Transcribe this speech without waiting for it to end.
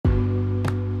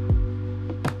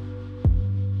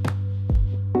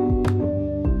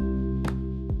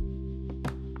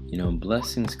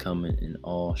blessings come in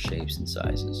all shapes and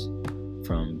sizes,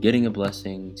 from getting a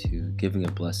blessing to giving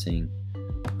a blessing,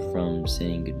 from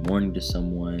saying good morning to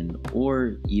someone,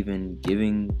 or even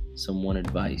giving someone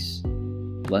advice.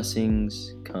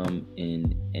 Blessings come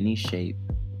in any shape,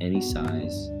 any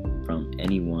size, from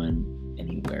anyone,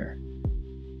 anywhere.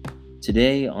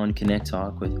 Today on Konnect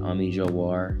Talk with Omni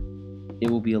Jahwar, it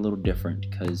will be a little different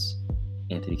because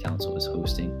Anthony Council is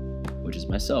hosting, which is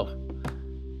myself.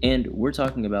 And we're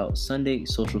talking about Sunday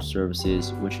social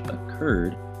services which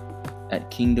occurred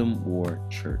at KWAR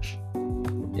Church.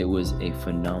 It was a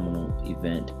phenomenal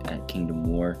event at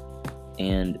KWAR,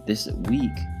 and this week,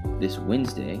 this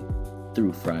Wednesday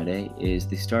through Friday, is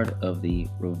the start of the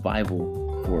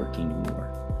revival for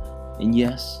KWAR. And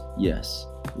yes,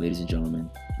 ladies and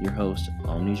gentlemen, your host,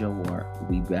 Omni Jahwar, will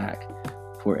be back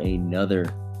for another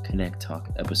Konnect Talk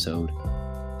episode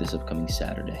this upcoming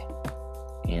Saturday.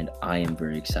 And I am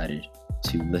very excited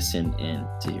to listen and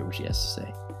to hear what she has to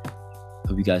say.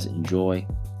 Hope you guys enjoy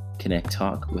Konnect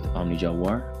Talk with Omni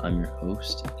Jahwar. I'm your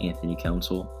host, Anthony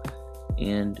Council,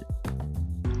 and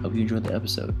hope you enjoyed the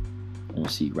episode. And we'll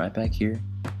see you right back here,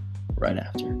 right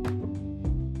after.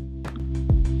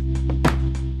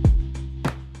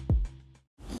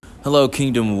 Hello,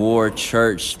 KWAR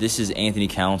Church. This is Anthony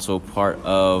Council, part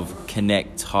of Konnect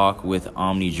Talk with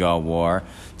Omni Jahwar.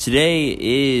 Today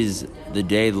is the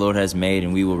day the Lord has made,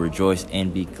 and we will rejoice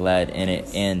and be glad in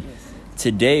it. And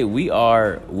today we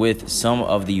are with some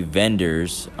of the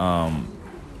vendors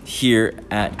here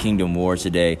at KWAR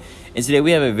today. And today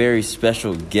we have a very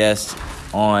special guest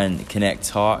on Konnect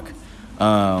Talk,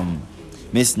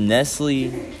 Miss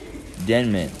Nestle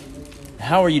Denman.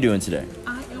 How are you doing today?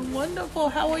 Wonderful.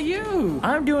 How are you?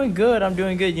 I'm doing good.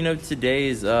 You know, today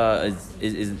is a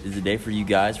day for you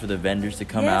guys, for the vendors to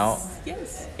come out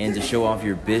and to show off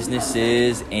your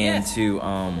businesses and to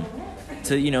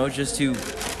you know, just to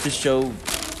show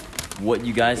what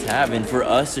you guys have, and for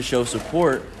us to show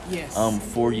support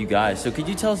for you guys. So could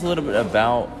you tell us a little bit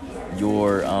about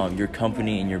your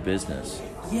company and your business?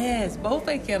 Yes, Both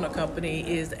a Candle Company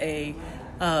is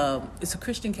it's a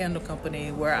Christian candle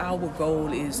company where our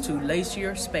goal is to lace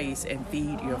your space and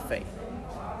feed your faith.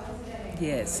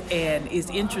 Yes, and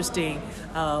it's interesting.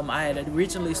 I had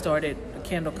originally started a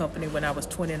candle company when I was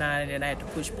 29, and I had to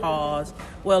push pause.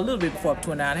 Well, a little bit before I was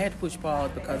 29, I had to push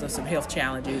pause because of some health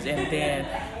challenges, and then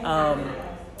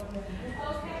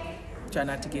try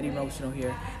not to get emotional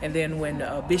here. And then when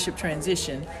Bishop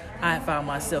transitioned, I found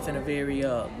myself in a very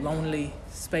lonely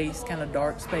space, kind of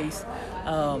dark space.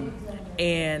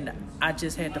 And I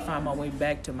just had to find my way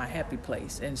back to my happy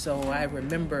place. And so I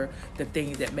remember the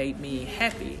things that made me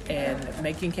happy, and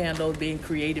making candles, being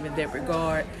creative in that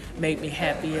regard, made me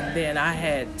happy. And then I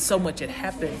had so much had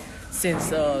happened since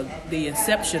the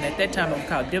inception. At that time it was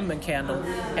called Denman Candle.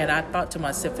 And I thought to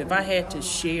myself, if I had to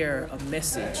share a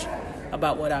message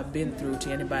about what I've been through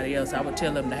to anybody else, I would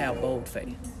tell them to have bold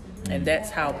faith. And that's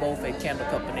how Both a Candle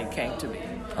Company came to me.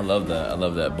 I love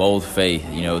that. Bold faith.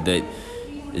 You know,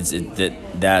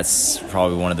 that's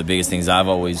probably one of the biggest things I've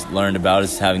always learned about,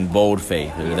 is having bold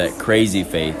faith, or that crazy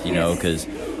faith, you know, because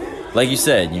like you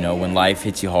said, you know, when life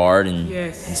hits you hard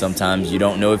and sometimes you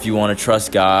don't know if you want to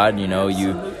trust God, you know,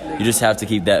 you just have to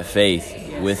keep that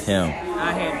faith with Him.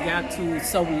 I had got to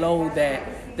so low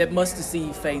that mustard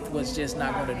seed faith was just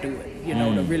not going to do it, you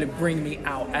know, to really bring me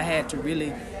out. I had to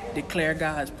really declare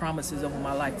God's promises over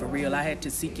my life for real. I had to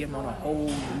seek Him on a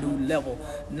whole new level,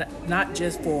 not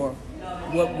just for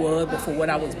what was, but for what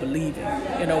I was believing.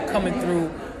 You know, coming through,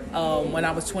 when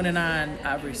I was 29,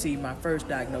 I received my first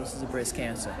diagnosis of breast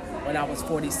cancer. When I was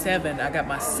 47, I got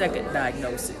my second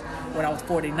diagnosis. When I was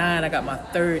 49, I got my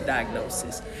third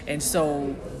diagnosis. And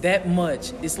so that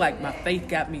much, it's like my faith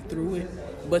got me through it.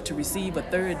 But to receive a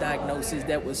third diagnosis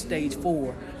that was stage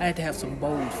 4, I had to have some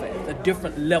bold faith, a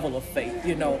different level of faith,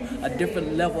 you know, a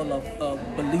different level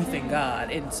of belief in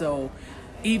God. And so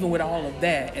even with all of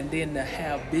that, and then to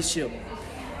have Bishop,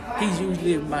 he's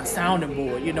usually my sounding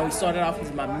board. You know, he started off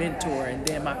as my mentor and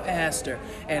then my pastor,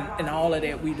 and all of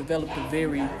that, we developed a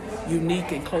very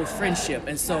unique and close friendship.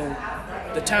 And so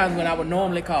the times when I would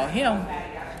normally call him,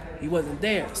 he wasn't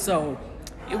there. So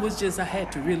it was just, I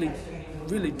had to really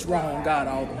draw on God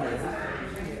all the more.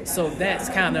 So that's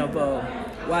kind of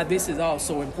why this is all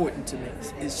so important to me.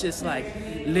 It's just like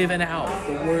living out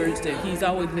the words that He's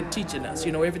always been teaching us.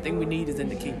 You know, everything we need is in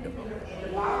the kingdom.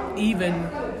 Even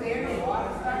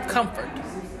comfort,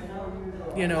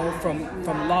 you know,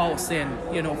 from loss,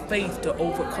 and, you know, faith to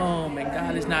overcome, and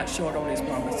God is not short on His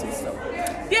promises. So,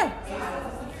 yeah.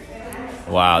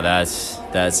 Wow,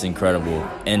 that's incredible.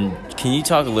 And can you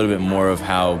talk a little bit more of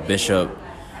how Bishop,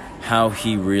 how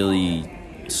he really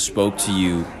spoke to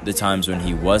you the times when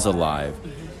he was alive,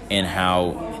 and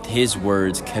how his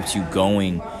words kept you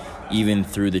going even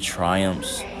through the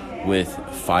triumphs with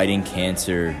fighting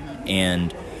cancer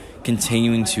and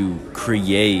continuing to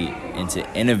create and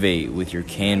to innovate with your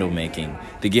candle making,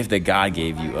 the gift that God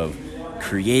gave you of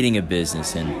creating a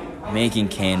business and making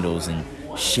candles and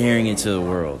sharing it to the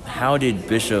world. How did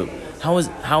Bishop, how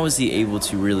was he able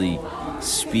to really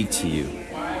speak to you?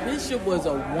 Bishop was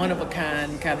a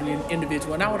one-of-a-kind kind of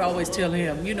individual, and I would always tell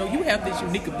him, you have this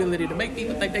unique ability to make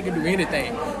people think they can do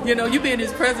anything. You be in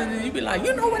his presence, and you be like,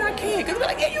 you know what, I can. Because be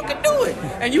like, yeah, you can do it.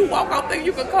 And you walk out there,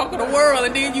 you can conquer the world,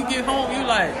 and then you get home, you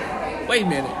like, wait a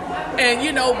minute.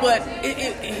 And, but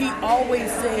he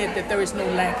always said that there is no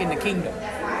lack in the kingdom,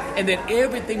 and that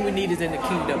everything we need is in the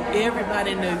kingdom.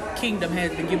 Everybody in the kingdom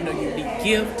has been given a unique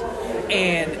gift,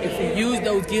 and if we use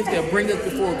those gifts, they'll bring us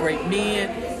before great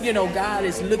men. God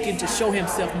is looking to show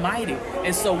himself mighty.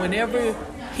 And so whenever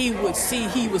he would see,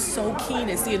 he was so keen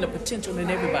at seeing the potential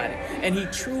in everybody. And he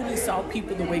truly saw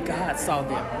people the way God saw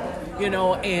them.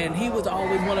 And he was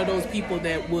always one of those people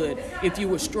that would, if you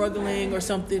were struggling or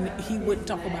something, he wouldn't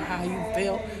talk about how you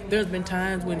felt. There's been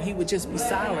times when he would just be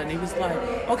silent. He was like,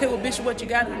 okay, well, Bishop, what you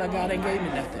got? He's like, God ain't gave me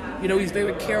nothing. He's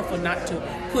very careful not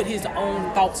to put his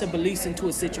own thoughts and beliefs into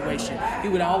a situation. He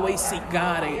would always seek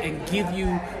God and give you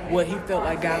what he felt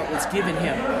like God was giving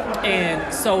him.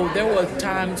 And so there were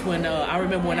times when I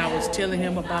remember when I was telling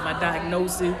him about my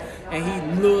diagnosis, and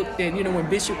he looked, and when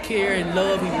Bishop cared and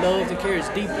loved, he loves and cares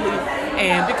deeply.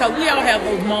 And because we all have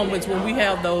those moments when we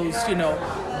have those,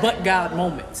 but God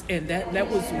moments. And that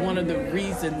was one of the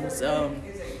reasons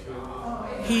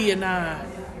he and I,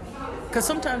 because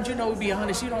sometimes, to be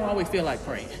honest, you don't always feel like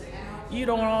praying. You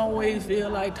don't always feel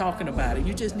like talking about it.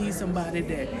 You just need somebody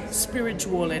that's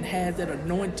spiritual and has that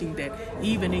anointing that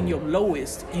even in your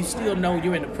lowest, you still know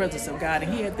you're in the presence of God.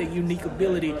 And he had the unique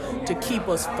ability to keep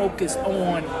us focused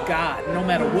on God. No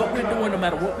matter what we're doing, no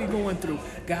matter what we're going through,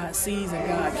 God sees and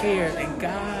God cares, and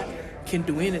God can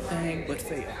do anything but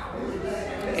fail.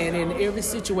 And in every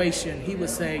situation, he would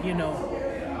say,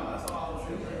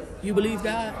 you believe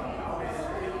God?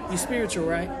 You're spiritual,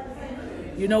 right?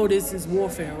 This is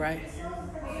warfare, right?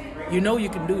 You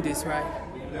can do this, right?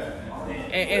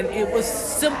 And it was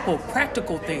simple,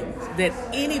 practical things that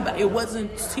anybody,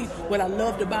 what I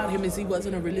loved about him is he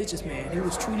wasn't a religious man. He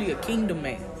was truly a kingdom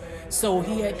man. So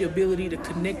he had the ability to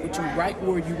connect with you right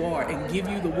where you are and give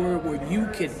you the word where you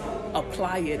could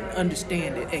apply it,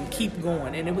 understand it, and keep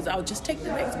going. And it was, just take the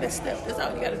next best step. That's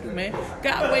all you got to do, man.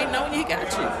 God waiting on you, he got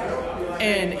you.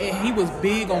 And he was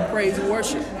big on praise and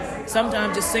worship.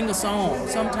 Sometimes just sing a song.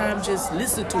 Sometimes just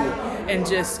listen to it. And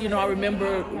just, I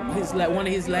remember one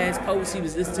of his last posts, he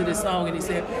was listening to this song and he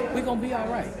said, we're going to be all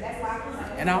right.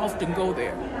 And I often go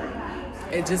there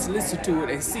and just listen to it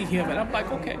and see him. And I'm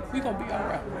like, okay, we're going to be all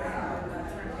right.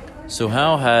 So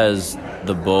how has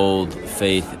the Bold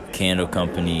Faith Candle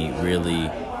Company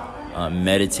really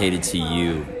meditated to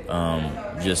you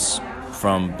just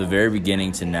from the very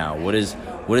beginning to now? What has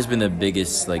been the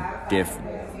biggest,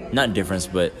 not difference,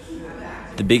 but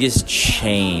the biggest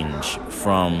change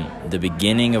from the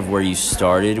beginning of where you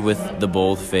started with the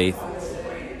Bold Faith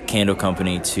Candle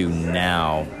Company to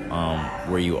now,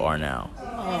 where you are now?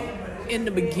 In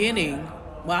the beginning,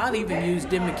 I'd even use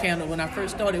dimming candle. When I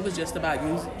first started, it was just about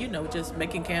just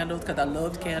making candles because I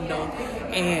loved candles,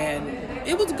 and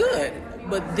it was good.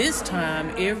 But this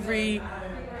time, every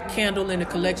candle in the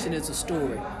collection is a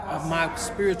story of my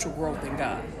spiritual growth in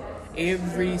God.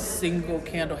 Every single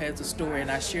candle has a story, and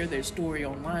I share their story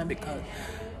online because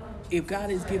if God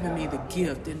has given me the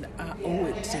gift, then I owe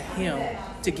it to him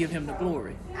to give him the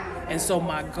glory. And so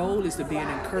my goal is to be an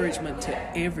encouragement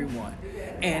to everyone.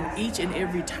 And each and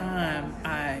every time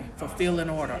I fulfill an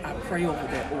order, I pray over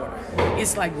that order.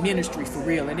 It's like ministry for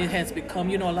real. And it has become,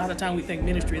 a lot of times we think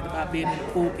ministry is about being in the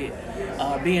pulpit,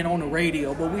 being on the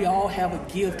radio, but we all have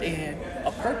a gift and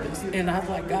a purpose. And I was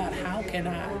like, God, how can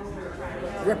I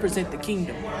represent the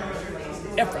kingdom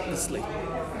effortlessly?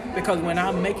 Because when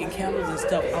I'm making candles and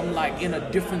stuff, I'm like in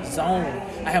a different zone.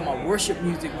 I have my worship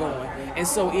music going. And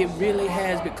so it really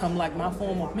has become like my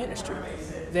form of ministry.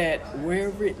 That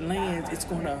wherever it lands, it's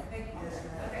gonna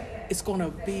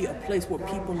be a place where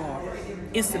people are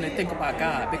instantly think about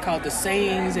God. Because the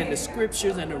sayings and the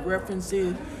scriptures and the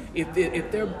references,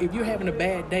 if you're having a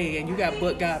bad day and you got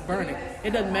but God burning,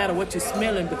 it doesn't matter what you're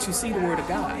smelling, but you see the word of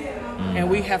God. And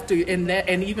we have to,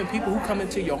 and even people who come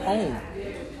into your home,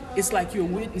 it's like you're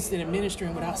witnessing and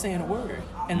ministering without saying a word.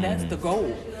 And that's the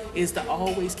goal, is to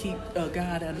always keep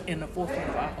God in the forefront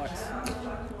of our hearts.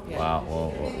 Yeah.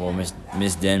 Wow. Well,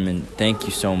 Miss Denman, thank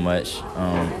you so much.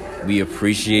 We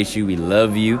appreciate you. We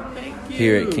love you. Thank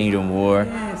here at Kingdom War.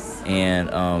 Yes.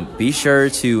 And be sure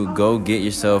to go get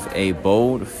yourself a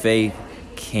Bold Faith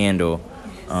candle.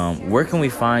 Where can we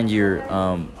find your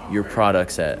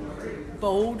products at?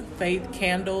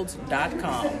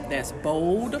 BoldFaithCandles.com. That's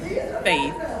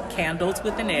BoldFaithCandles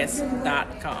with an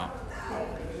S.com.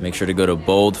 Make sure to go to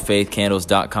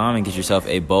boldfaithcandles.com and get yourself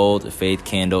a Bold Faith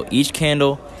candle. Each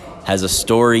candle has a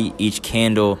story. Each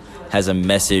candle has a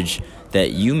message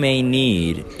that you may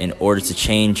need in order to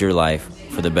change your life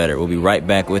for the better. We'll be right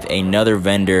back with another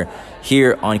vendor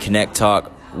here on Connect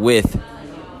Talk with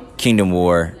Kingdom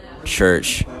War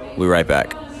Church. We'll be right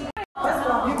back.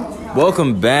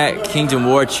 Welcome back, Kingdom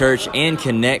War Church and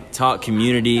Connect Talk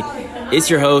community. It's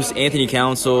your host, Anthony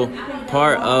Council,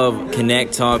 part of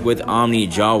Connect Talk with Omni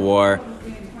Jahwar.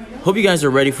 Hope you guys are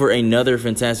ready for another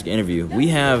fantastic interview. We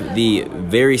have the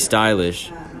very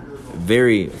stylish,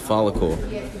 very follicle,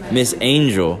 Miss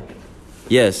Angel.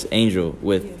 Yes, Angel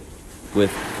with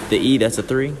the E, that's a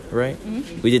 3, right?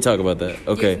 Mm-hmm. We did talk about that.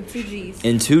 Okay. Yes,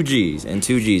 and 2 G's. And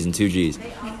 2 G's.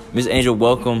 Miss Angel,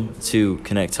 welcome to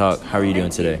Connect Talk. How are you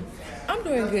doing today? I'm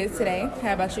doing good today.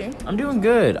 How about you? I'm doing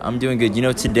good. You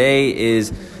know, today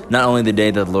is not only the day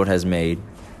that the Lord has made,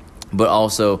 but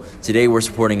also today we're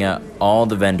supporting all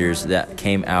the vendors that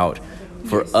came out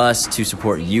for us to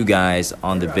support you guys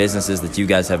on the businesses that you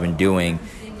guys have been doing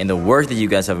and the work that you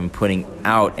guys have been putting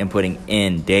out and putting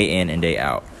in and day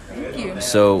out. Thank you.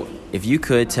 So if you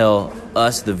could tell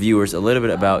us, the viewers, a little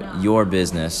bit about your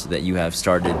business that you have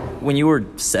started when you were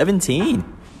 17.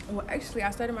 Well, actually,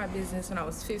 I started my business when I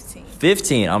was 15.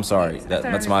 15, I'm sorry.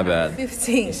 That's my bad.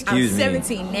 15. Excuse me. I'm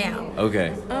 17 now.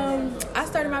 Okay. I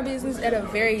started my business at a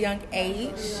very young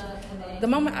age. The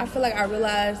moment I feel like I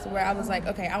realized where I was like,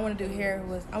 okay, I want to do hair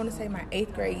was, I want to say my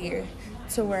 8th grade year,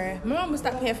 to where my mom would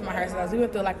stop paying for my hairstyles. We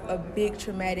went through like a big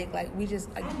traumatic,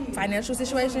 financial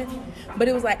situation, but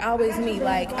it was like always me.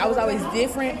 Like I was always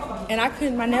different, and I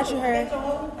couldn't, my natural hair,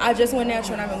 I just went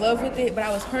natural and I'm in love with it, but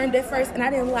I was permed at first and I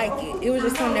didn't like it. It was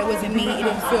just something that wasn't me. It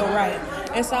didn't feel right.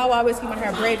 And so I would always keep my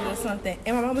hair braided or something.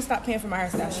 And my mom would stop paying for my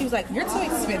hairstyle. She was like, you're too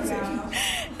expensive.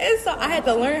 And so I had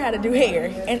to learn how to do hair.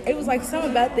 And it was like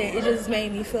something about that. It just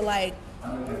made me feel like,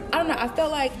 I don't know, I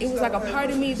felt like it was like a part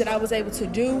of me that I was able to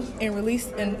do and release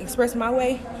and express my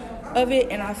way of it.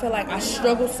 And I feel like I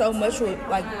struggled so much with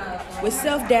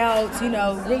self-doubt,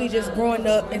 really just growing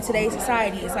up in today's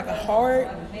society. It's like a hard,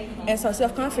 and so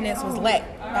self-confidence was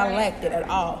lacked. I lacked it at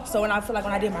all. So when I feel like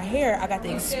when I did my hair, I got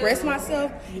to express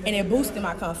myself, and it boosted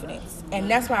my confidence. And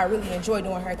that's why I really enjoy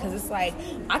doing hair, because it's like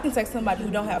I can take somebody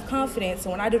who don't have confidence,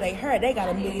 and when I do their hair, they got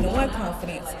 1,000,001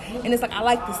 confidence. And it's like I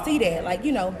like to see that,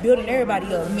 building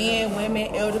everybody up, men,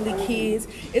 women, elderly, kids.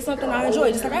 It's something I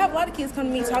enjoy. Just like I have a lot of kids come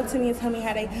to me, talk to me, and tell me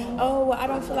how they, I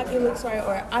don't feel like it looks right,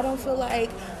 or I don't feel like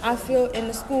I feel in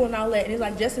the school and all that. And it's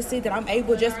like just to see that I'm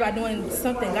able, just by doing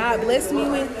something God blessed me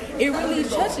with, it really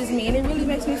touches me, and it really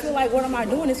makes me feel like what am I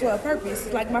doing this for a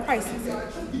purpose. Like my prices,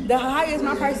 the highest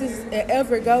my prices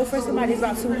ever go for somebody is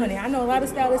about $200. I know a lot of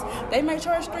stylists, they may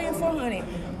charge $300 and $400.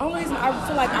 Only reason I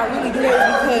feel like I really do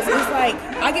that is because it's like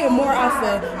I get more off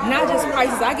of not just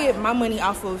prices, I get my money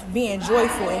off of being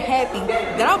joyful and happy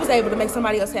that I was able to make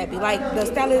somebody else happy. Like the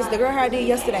stylist, the girl I did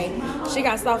yesterday, she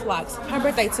got soft locks, her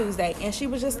birthday Tuesday, and she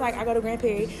was just like, I go to Grand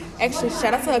Prairie. Actually,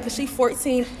 shout out to her because she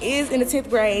 14, is in the 10th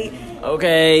grade.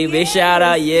 Okay, big shout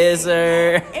out, yes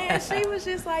sir. And she was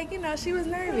just like, she was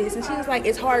nervous, and she was like,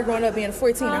 it's hard growing up being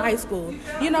 14 in high school, and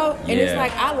it's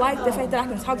like I like the fact that I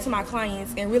can talk to my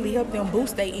clients and really help them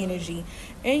boost their energy,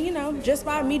 and just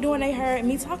by me doing their hair and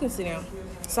me talking to them.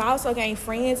 So I also gain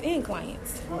friends and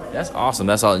clients. That's awesome.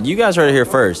 You guys heard it here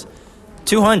first.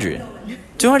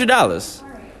 $200.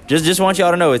 Just want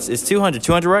y'all to know it's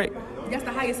 $200, right? That's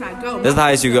the highest I go. That's the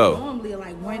highest you go. Normally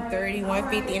like $130,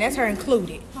 $150, and that's her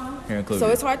included. So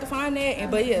it's hard to find that,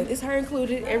 but yeah, it's her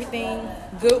included. Everything,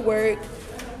 good work.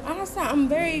 Honestly, I'm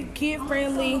very kid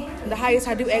friendly. The highest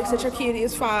I do ask that your kid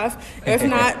is 5. If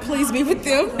not, please be with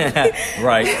them.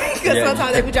 Right. Because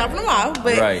sometimes they be dropping them off.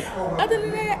 But right. Other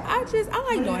than that, I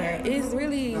like doing her. It's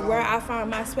really where I find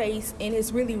my space, and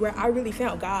it's really where I really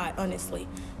found God, honestly.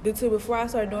 Due to before I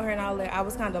started doing her and all that, I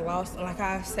was kind of lost. And like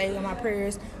I say in my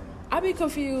prayers, I be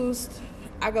confused.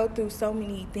 I go through so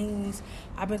many things.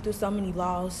 I've been through so many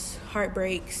loss,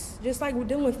 heartbreaks, just like we're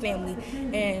dealing with family.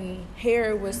 And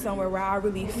hair was somewhere where I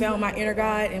really found my inner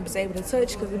God and was able to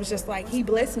touch, because it was just like He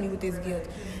blessed me with this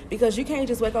gift. Because you can't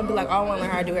just wake up and be like, I want to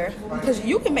learn how to do hair. Because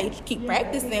you can keep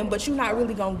practicing, but you're not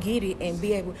really going to get it and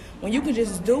be able, when you can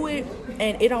just do it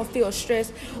and it don't feel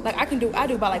stressed. Like I do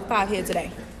about like 5 heads a day.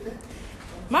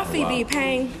 My feet be in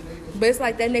pain, but it's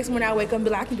like that next morning I wake up and be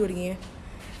like, I can do it again.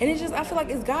 And it's just, I feel like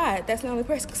it's God. That's the only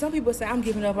person. Because some people say, I'm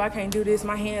giving up, I can't do this,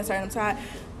 my hands hurt, I'm tired.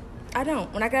 I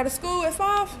don't. When I got out of school at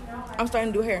 5, I'm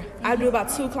starting to do hair. I do about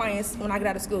 2 clients when I get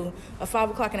out of school, a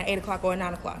 5 o'clock and an 8 o'clock or a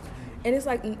 9 o'clock. And it's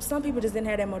like some people just didn't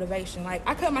have that motivation. Like,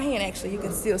 I cut my hand, actually. You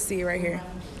can still see it right here.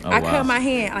 I cut my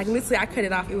hand. Like, literally, I cut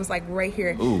it off. It was, like, right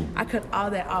here. Ooh. I cut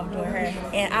all that off doing hair.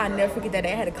 And I'll never forget that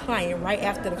day. I had a client right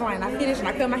after the client. I finished and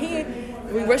I cut my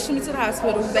hand. We rushed me to the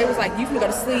hospital. They was like, you can go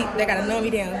to sleep. They got to numb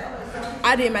me down.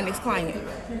 I did my next client.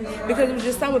 Because it was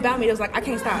just something about me that was like, I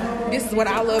can't stop. This is what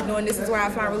I love doing. This is where I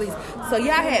find release. So,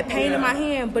 yeah, I had pain in my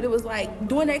hand, but it was like,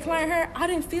 doing that client hair, I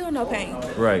didn't feel no pain.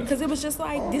 Right. Because it was just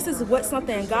like, this is what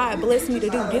something God blessed me to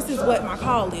do. This is what my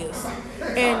call is.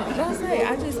 And like I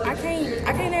say,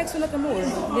 I can't ask for nothing more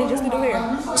than just to do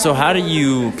hair. So how do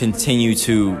you continue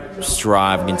to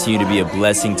strive, continue to be a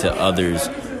blessing to others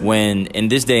when in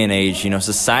this day and age,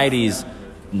 society's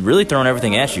really throwing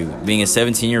everything at you? Being a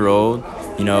 17-year-old,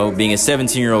 being a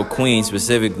 17-year-old queen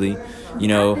specifically, I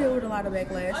deal with a lot of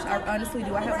backlash. I honestly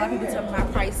do. I have a lot of people tell me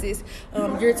my prices.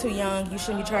 You're too young. You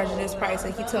shouldn't be charging this price.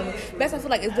 They keep telling me. Best I feel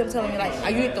like it's them telling me like,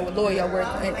 you need to lower your worth.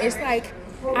 And it's like,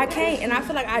 I can't, and I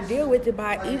feel like I deal with it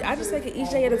I just take it each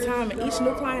day at a time, and each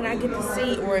new client I get to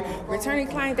see or returning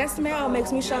client, that smell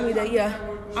makes me show me that, yeah,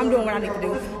 I'm doing what I need to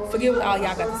do. Forget what all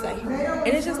y'all got to say. And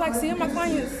it's just like seeing my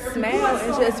clients smile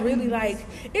and just really like,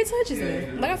 it touches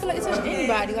me. Like I feel like it touches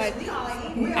anybody. Like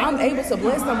I'm able to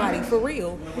bless somebody for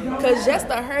real. Because just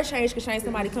the hair change can change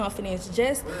somebody's confidence.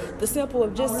 Just the simple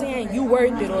of just saying you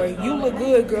worth it or you look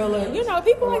good, girl. Or,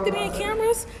 people like to be in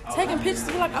cameras, taking pictures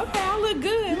and be like, okay, I look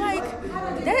good.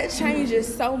 Like that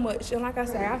changes so much. And like I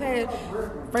said, I've had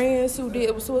friends who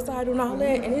did suicidal and all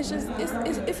that. And it's just,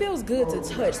 it feels good to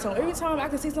touch. So every time I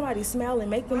can see somebody smile and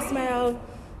make them smile,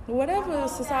 whatever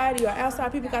society or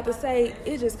outside people got to say,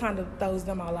 it just kind of throws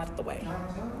them all out of the way.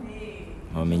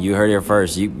 I mean, you heard it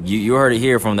first. You heard it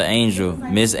here from the angel,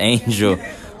 Miss Angel.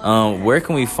 Where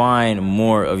can we find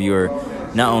more of your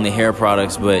not only hair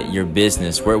products but your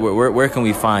business? Where can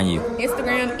we find you?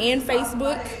 Instagram and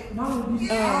Facebook.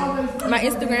 My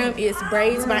Instagram is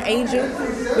Braids by Angel,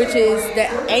 which is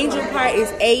the Angel part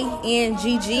is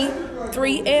ANGG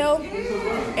 3L.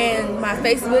 And my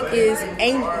Facebook is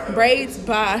Braids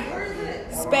by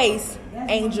Space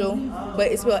Angel, but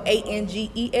it's spelled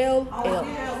ANGELL.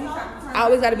 I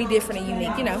always got to be different and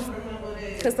unique,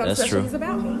 because some stuff is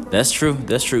about me. That's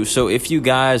true. So if you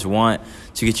guys want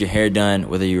to get your hair done,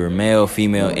 whether you're male,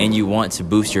 female, and you want to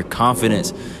boost your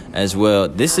confidence as well,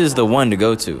 this is the one to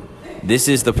go to. This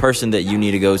is the person that you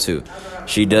need to go to.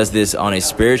 She does this on a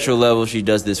spiritual level. She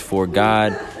does this for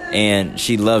God, and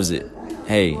she loves it.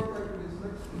 Hey,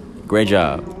 great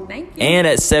job. Thank you. And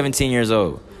at 17 years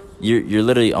old, you're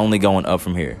literally only going up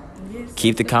from here. Yes.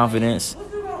 Keep the confidence.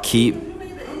 Keep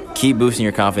boosting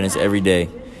your confidence every day.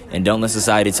 And don't let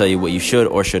society tell you what you should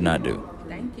or should not do.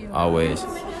 Thank you. Always.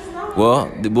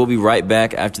 Well, we'll be right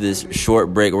back after this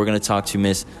short break. We're going to talk to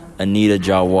Miss Omni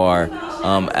Jahwar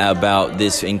about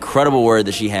this incredible word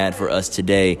that she had for us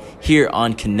today here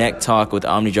on Konnect Talk with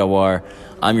Omni Jahwar.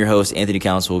 I'm your host, Anthony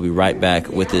Council. We'll be right back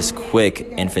with this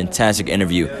quick and fantastic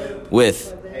interview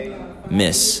with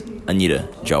Miss Omni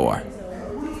Jahwar.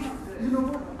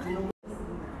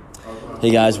 Hey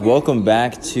guys, welcome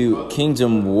back to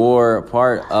Kingdom War,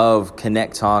 part of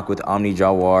Konnect Talk with Omni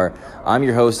Jahwar. I'm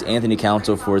your host, Anthony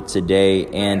Council, for today,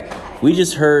 and we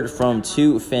just heard from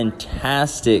 2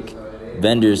 fantastic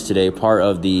vendors today, part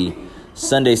of the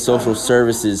Sunday social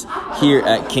services here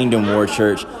at Kingdom War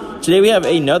Church. Today we have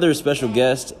another special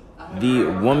guest, the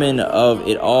woman of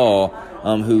it all,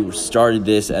 who started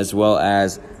this, as well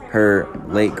as her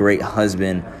late great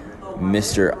husband,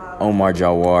 Mr. Omni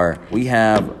Jahwar. We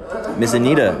have Miss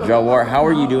Omni Jahwar. How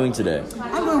are you doing today?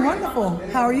 I'm doing wonderful.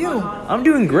 How are you? I'm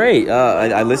doing great.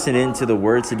 I listened into the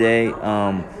word today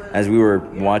as we were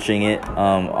watching it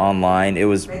online. It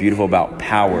was beautiful about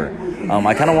power.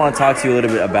 I kind of want to talk to you a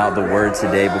little bit about the word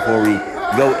today before we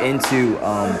go into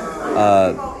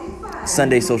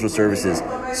Sunday social services.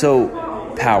 So,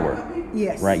 power.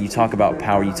 Yes. Right? You talk about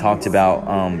power. You talked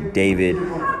about David.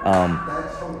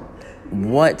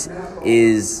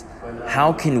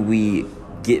 How can we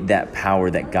get that power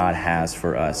that God has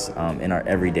for us in our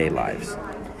everyday lives?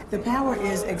 The power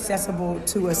is accessible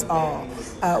to us all.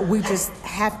 We just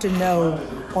have to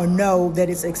know that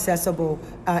it's accessible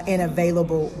and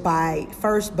available by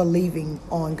first believing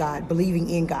on God, believing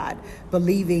in God,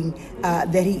 believing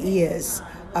that He is.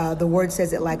 The word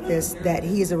says it like this, that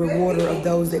He is a rewarder of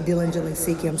those that diligently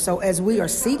seek Him. So as we are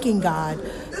seeking God,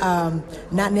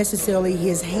 not necessarily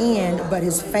His hand, but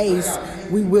His face,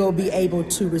 we will be able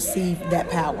to receive that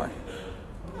power.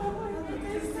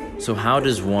 So how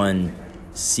does one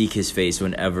seek his face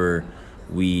whenever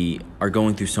we are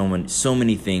going through so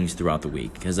many things throughout the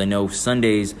week. Because I know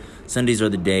Sundays are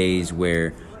the days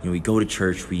where we go to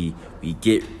church, we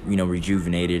get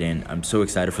rejuvenated, and I'm so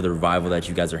excited for the revival that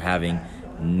you guys are having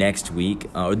next week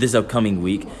or this upcoming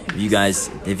week. If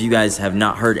you guys have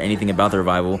not heard anything about the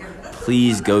revival,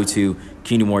 please go to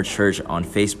KWAR Church on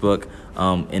Facebook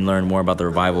and learn more about the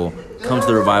revival. Come to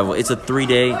the revival. It's a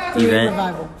 3-day event,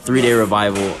 3-day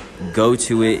revival. Go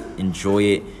to it, enjoy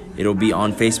it. It'll be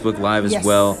on Facebook Live as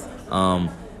well.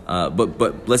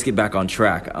 But let's get back on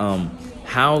track.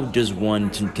 How does one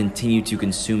continue to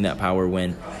consume that power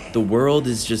when the world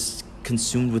is just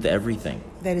consumed with everything?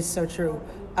 That is so true.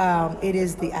 It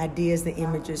is the ideas, the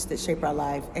images that shape our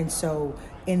life. And so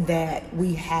in that,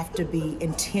 we have to be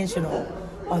intentional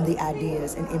on the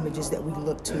ideas and images that we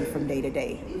look to from day to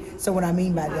day. So what I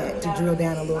mean by that, to drill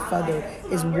down a little further,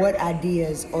 is what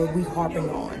ideas are we harping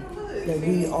on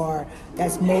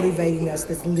that's motivating us,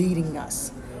 that's leading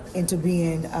us into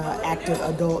being active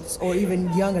adults or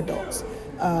even young adults.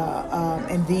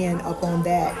 And then upon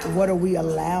that, what are we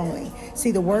allowing?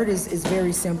 See, the word is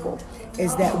very simple,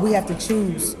 is that we have to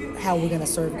choose how we're going to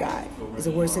serve God. As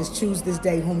the word says, choose this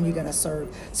day whom you're going to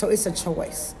serve. So it's a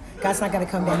choice. God's not going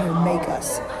to come down here and make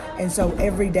us. And so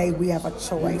every day we have a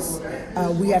choice.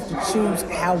 We have to choose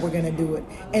how we're going to do it.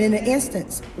 And in an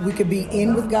instance, we could be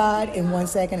in with God in 1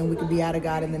 second and we could be out of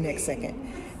God in the next second.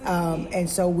 And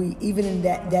so we, even in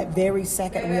that very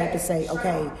second, we have to say,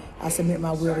 okay, I submit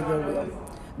my will to your will.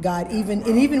 God,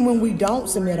 even when we don't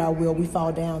submit our will, we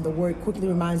fall down. The word quickly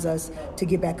reminds us to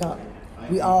get back up.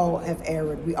 We all have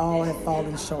erred. We all have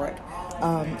fallen short.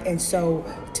 And so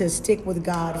to stick with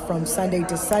God from Sunday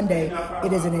to Sunday,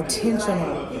 it is an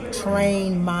intentional,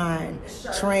 trained mind,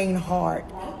 trained heart,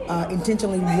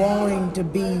 intentionally wanting to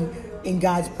be in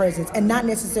God's presence, and not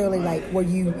necessarily like where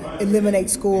you eliminate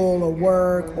school or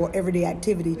work or everyday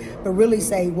activity, but really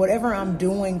say, whatever I'm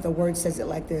doing, the word says it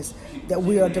like this, that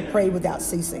we are to pray without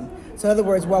ceasing. So in other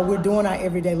words, while we're doing our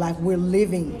everyday life, we're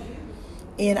living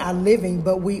in our living,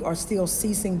 but we are still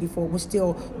we're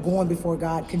still going before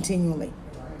God continually.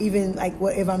 Even like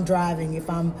if I'm driving,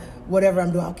 whatever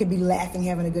I'm doing, I could be laughing,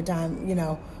 having a good time,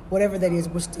 whatever that is,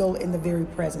 we're still in the very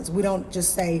presence. We don't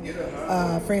just say,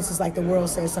 for instance, like the world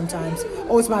says sometimes,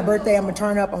 oh, it's my birthday, I'm going to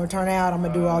turn up, I'm going to turn out, I'm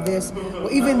going to do all this.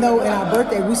 Well, even though in our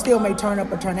birthday, we still may turn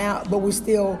up or turn out, but we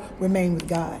still remain with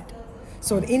God.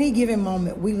 So at any given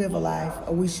moment, we live a life,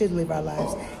 or we should live our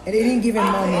lives. At any given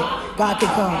moment, God could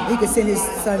come. He could send his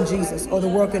son Jesus, or the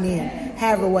world can end,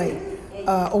 however way.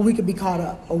 Or we could be caught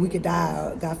up, or we could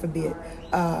die, God forbid.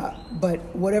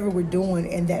 But whatever we're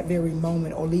doing in that very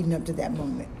moment or leading up to that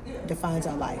moment defines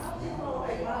our life.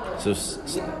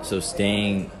 So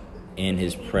staying in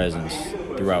his presence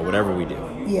throughout whatever we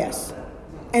do. Yes.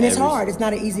 And it's hard. It's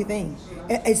not an easy thing.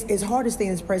 It's hard to stay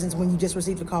in his presence when you just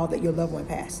received a call that your loved one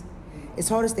passed. It's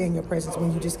hard to stay in your presence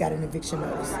when you just got an eviction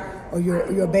notice, or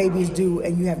your baby is due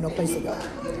and you have no place to go.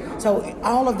 So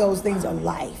all of those things are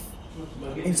life.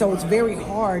 And so it's very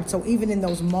hard. So even in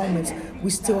those moments, we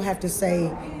still have to say,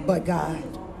 but God,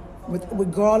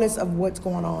 regardless of what's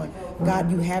going on, God,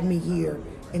 you have me here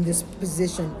in this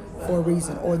position for a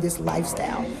reason, or this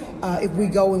lifestyle. If we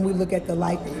go and we look at the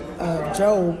life of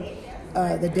Job,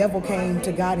 the devil came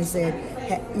to God and said,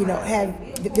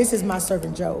 this is my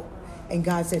servant Job. And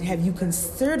God said, have you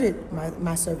considered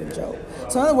my servant Job?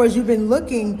 So in other words, you've been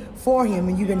looking for him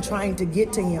and you've been trying to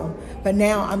get to him. But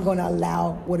now I'm going to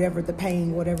allow whatever the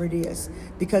pain, whatever it is.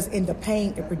 Because in the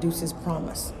pain, it produces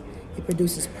promise. It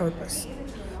produces purpose.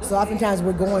 So oftentimes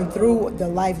we're going through the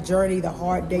life journey, the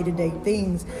hard day-to-day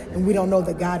things, and we don't know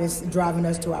that God is driving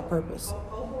us to our purpose.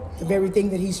 The very thing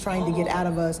that he's trying to get out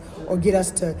of us or get us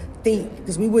to think.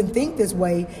 Because we wouldn't think this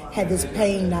way had this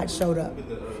pain not showed up.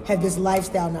 Had this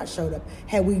lifestyle not showed up,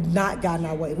 had we not gotten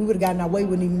our way. If we would have gotten our way, we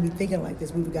wouldn't even be thinking like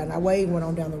this. We would have gotten our way and went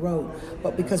on down the road.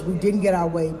 But because we didn't get our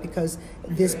way, because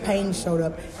this pain showed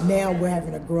up, now we're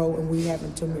having to grow and we're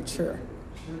having to mature.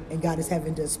 And God is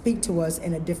having to speak to us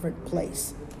in a different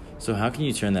place. So how can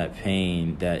you turn that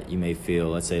pain that you may feel,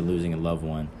 let's say losing a loved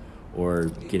one or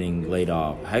getting laid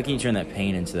off, how can you turn that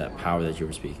pain into that power that you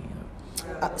were speaking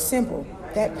of? Simple.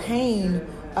 That pain,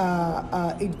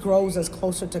 it grows us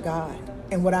closer to God.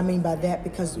 And what I mean by that,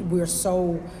 because we're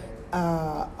so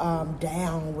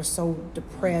down, we're so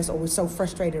depressed, or we're so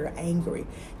frustrated or angry,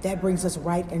 that brings us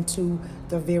right into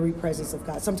the very presence of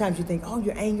God. Sometimes you think, oh,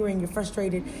 you're angry and you're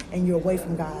frustrated and you're away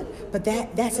from God. But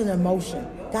that's an emotion.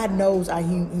 God knows our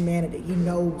humanity. He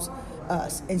knows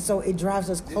us. And so it drives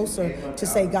us closer to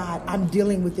say, God, I'm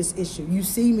dealing with this issue. You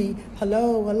see me.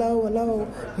 Hello, hello,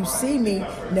 hello. You see me.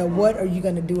 Now, what are you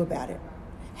going to do about it?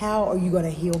 How are you going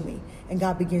to heal me? And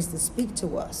God begins to speak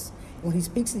to us. When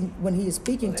he is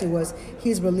speaking to us, he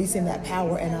is releasing that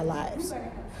power in our lives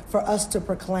for us to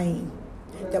proclaim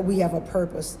that we have a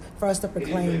purpose, for us to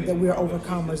proclaim that we're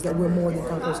overcomers, that we're more than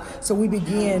conquerors. So we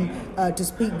begin to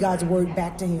speak God's word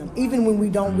back to him, even when we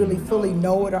don't really fully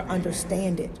know it or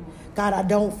understand it. God, I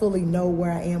don't fully know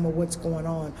where I am or what's going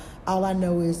on. All I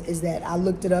know is that I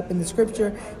looked it up in the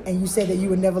scripture, and you said that you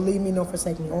would never leave me nor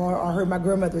forsake me, or I heard my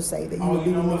grandmother say that you would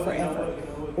be with me forever,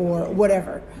 or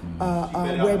whatever.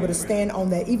 We're able to stand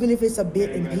on that, even if it's a bit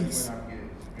in peace.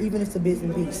 Even if it's a bit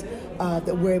in peace,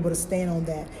 that we're able to stand on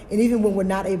that. And even when we're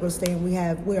not able to stand,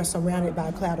 we are surrounded by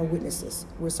a cloud of witnesses.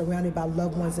 We're surrounded by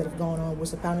loved ones that have gone on. We're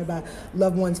surrounded by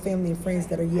loved ones, family, and friends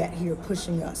that are yet here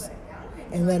pushing us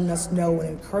and letting us know and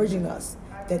encouraging us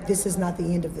that this is not the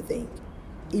end of the thing.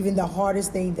 Even the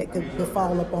hardest thing that could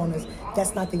befall upon us,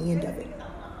 that's not the end of it.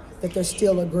 That there's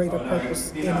still a greater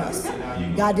purpose in us.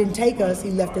 God didn't take us,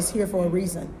 he left us here for a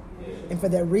reason. And for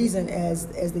that reason,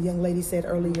 as the young lady said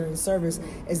earlier in service,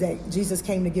 is that Jesus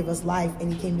came to give us life,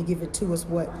 and he came to give it to us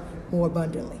more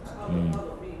abundantly.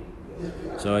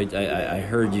 So I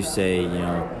heard you say,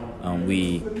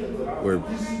 we're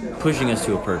pushing us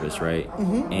to a purpose, right?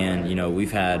 Mm-hmm.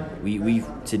 And we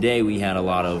today we had a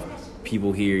lot of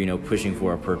people here, pushing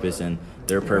for a purpose, and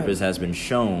their purpose has been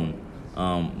shown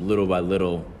little by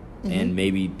little, mm-hmm. and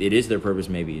maybe it is their purpose,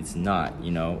 maybe it's not.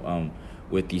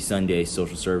 With the Sunday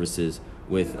social services,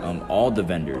 with all the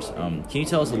vendors. Can you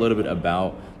tell us a little bit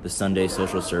about the Sunday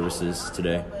social services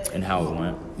today and how it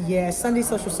went? Yeah, Sunday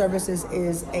social services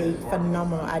is a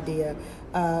phenomenal idea.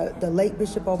 The late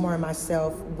Bishop Omar and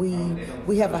myself,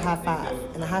 we have a high five,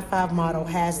 and the high five model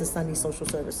has the Sunday social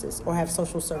services, or have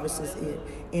social services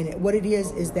in it. What it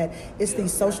is that it's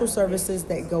these social services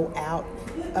that go out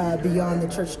beyond the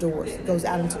church doors. It goes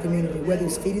out into community, whether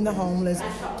it's feeding the homeless,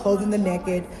 clothing the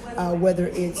naked, whether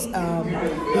it's being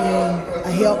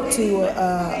a help to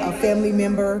a family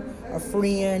member, a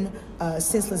friend,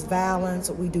 senseless violence.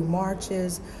 We do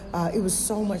marches. It was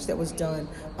so much that was done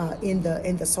in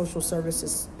the social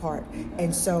services part.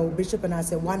 And so Bishop and I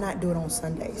said, why not do it on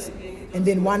Sundays? And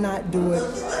then why not do it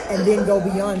and then go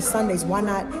beyond Sundays? Why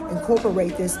not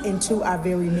incorporate this into our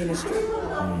very ministry?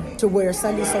 To where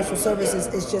Sunday social services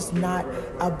is just not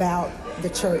about the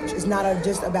church. It's not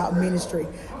just about ministry.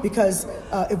 Because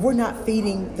if we're not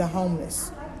feeding the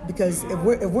homeless, because if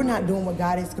we're not doing what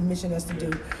God has commissioned us to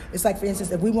do, it's like, for instance,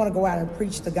 if we want to go out and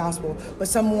preach the gospel, but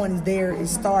someone is there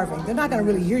is starving, they're not going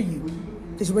to really hear you.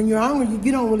 Because when you're hungry,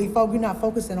 you don't really you're not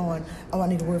focusing on, I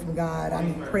need a word from God, I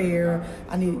need prayer,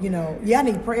 I need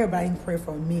prayer, but I need prayer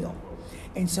for a meal.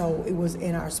 And so it was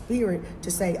in our spirit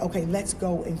to say, okay, let's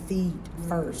go and feed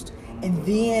first, and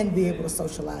then be able to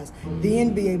socialize,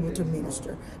 then be able to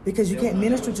minister. Because you can't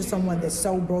minister to someone that's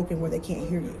so broken where they can't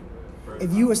hear you.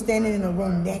 If you are standing in a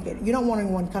room naked, you don't want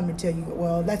anyone to come and tell you,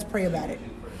 well, let's pray about it.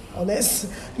 Or let's,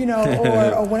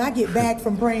 or when I get back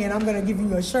from praying, I'm going to give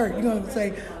you a shirt. You're going to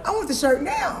say, I want the shirt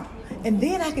now. And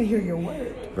then I can hear your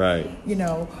word. Right.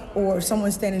 Or if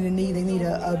someone's standing in need, they need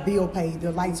a bill paid,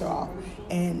 the lights are off.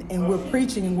 And we're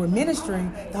preaching and we're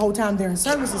ministering the whole time they're in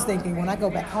services, thinking, when I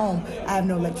go back home, I have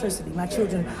no electricity. My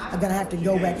children are going to have to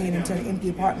go back into an empty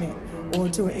apartment, or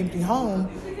to an empty home,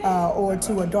 or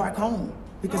to a dark home,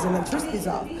 because electricity is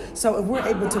off. So if we're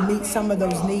able to meet some of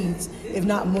those needs, if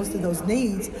not most of those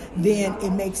needs, then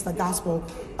it makes the gospel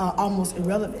almost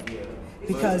irrelevant.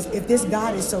 Because if this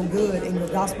God is so good and the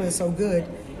gospel is so good,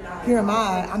 here am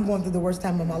I'm going through the worst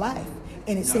time of my life.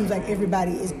 And it seems like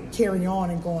everybody is carrying on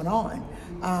and going on.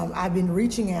 I've been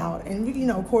reaching out,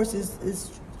 and of course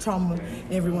it's trauma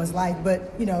in everyone's life,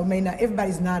 but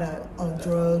everybody's not on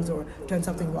drugs or doing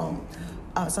something wrong.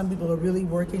 Some people are really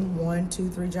working 1, 2,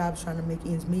 3 jobs trying to make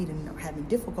ends meet and are having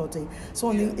difficulty.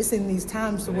 So it's in these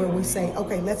times where we say,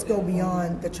 okay, let's go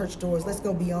beyond the church doors. Let's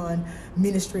go beyond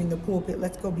ministry in the pulpit.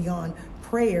 Let's go beyond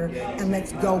prayer, and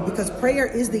let's go, because prayer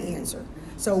is the answer.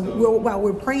 So while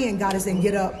we're praying, God is saying,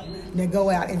 get up and then go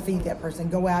out and feed that person.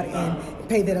 Go out and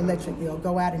pay that electric bill.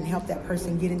 Go out and help that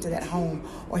person get into that home,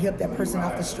 or help that person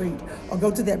off the street, or go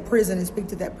to that prison and speak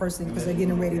to that person because they're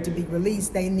getting ready to be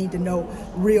released. They need to know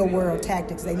real world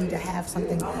tactics. They need to have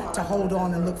something to hold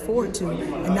on and look forward to,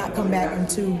 and not come back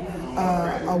into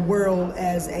a world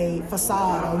as a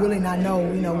facade, or really not know,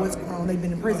 what's going on. They've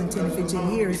been in prison 10 to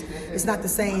 15 years. It's not the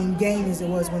same game as it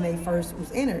was when they first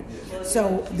was entered.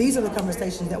 So these are the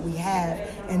conversations that we have,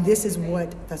 and this is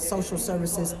what the social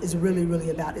services is really, really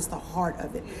about. It's the heart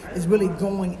of it. It's really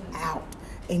going out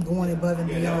and going above and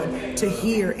beyond to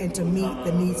hear and to meet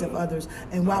the needs of others.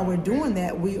 And while we're doing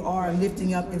that, we are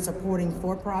lifting up and supporting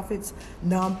for-profits,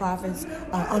 nonprofits,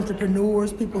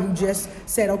 entrepreneurs, people who just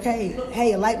said, okay,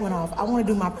 hey, a light went off. I want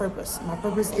to do my purpose. My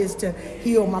purpose is to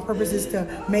heal. My purpose is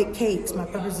to make cakes. My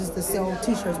purpose is to sell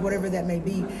t-shirts, whatever that may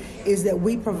be, is that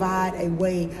we provide a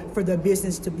way for the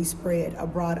business to be spread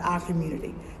abroad our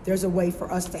community. There's a way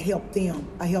for us to help them,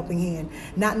 a helping hand.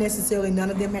 Not necessarily, none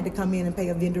of them had to come in and pay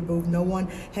a vendor booth. No one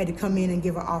had to come in and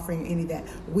give an offering or any of that.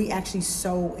 We actually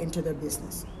sow into their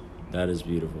business. That is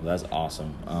beautiful. That's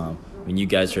awesome. You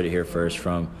guys heard it here first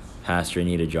from Pastor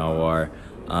Omni Jahwar.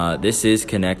 This is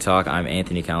Konnect Talk. I'm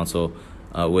Anthony Council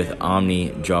with Omni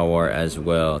Jahwar as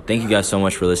well. Thank you guys so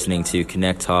much for listening to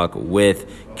Konnect Talk with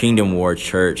KWAR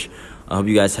Church. I hope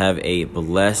you guys have a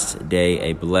blessed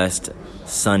day, a blessed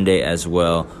Sunday as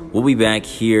well. We'll be back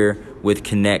here with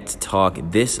Konnect Talk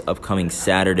this upcoming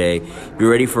Saturday. Be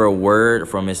ready for a word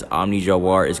from Miss Omni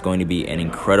Jahwar. It's going to be an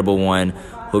incredible one.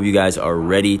 Hope you guys are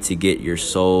ready to get your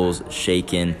souls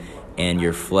shaken and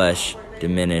your flesh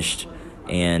diminished.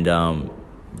 And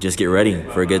just get ready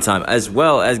for a good time, as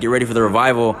well as get ready for the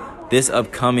revival this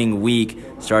upcoming week,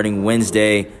 starting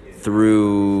Wednesday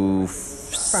through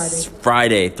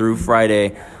Friday.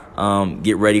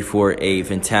 Get ready for a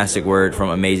fantastic word from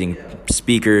amazing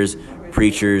speakers,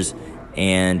 preachers,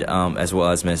 and as well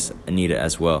as Miss Anita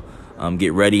as well.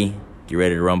 Get ready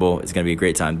to rumble. It's going to be a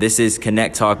great time. This is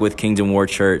Konnect Talk with KWAR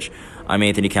Church. I'm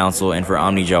Anthony Council, and for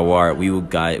Omni Jahwar,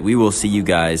 we will see you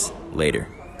guys later.